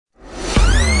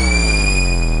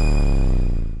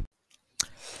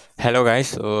Hello, guys.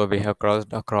 So we have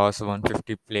crossed across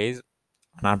 150 plays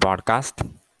on our podcast.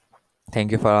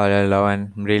 Thank you for all your love,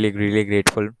 and I'm really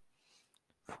grateful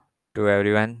to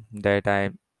everyone that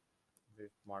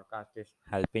this podcast is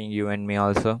helping you and me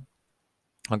also.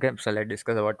 Okay, so let's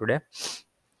discuss about today.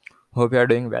 Hope you are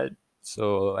doing well.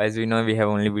 So as we know, we have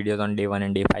only videos on day one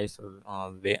and day five.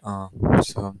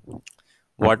 So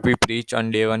what we preach on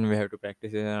day one, we have to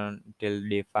practice it until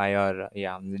day five, or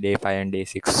day five and day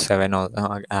six, seven, all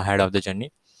ahead of the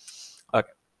journey.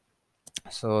 Okay.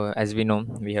 So as we know,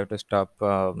 we have to stop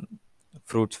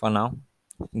fruits for now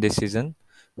this season.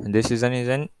 This season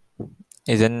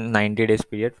is in 90 days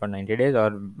period for 90 days,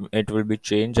 or it will be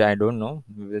changed. I don't know.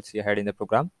 We will see ahead in the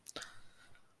program.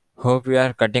 Hope we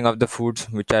are cutting off the foods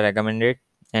which are recommended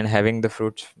and having the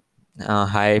fruits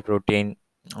high protein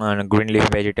and green leaf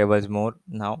vegetables more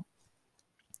now.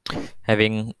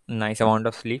 Having nice amount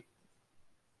of sleep.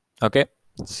 Okay.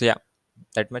 So yeah,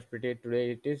 that much pretty today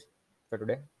it is for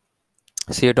today.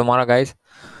 See you tomorrow, guys.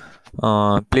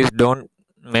 Please don't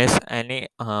miss any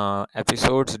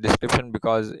episodes description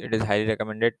because it is highly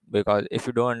recommended. Because if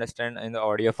you don't understand in the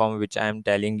audio form which I am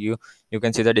telling you, you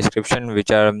can see the description which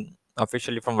are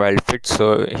officially from WildFit.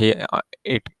 So here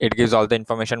it gives all the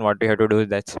information what you have to do.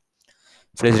 That's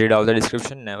Please read all the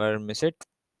description. Never miss it.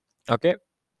 Okay.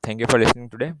 Thank you for listening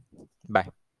today. Bye.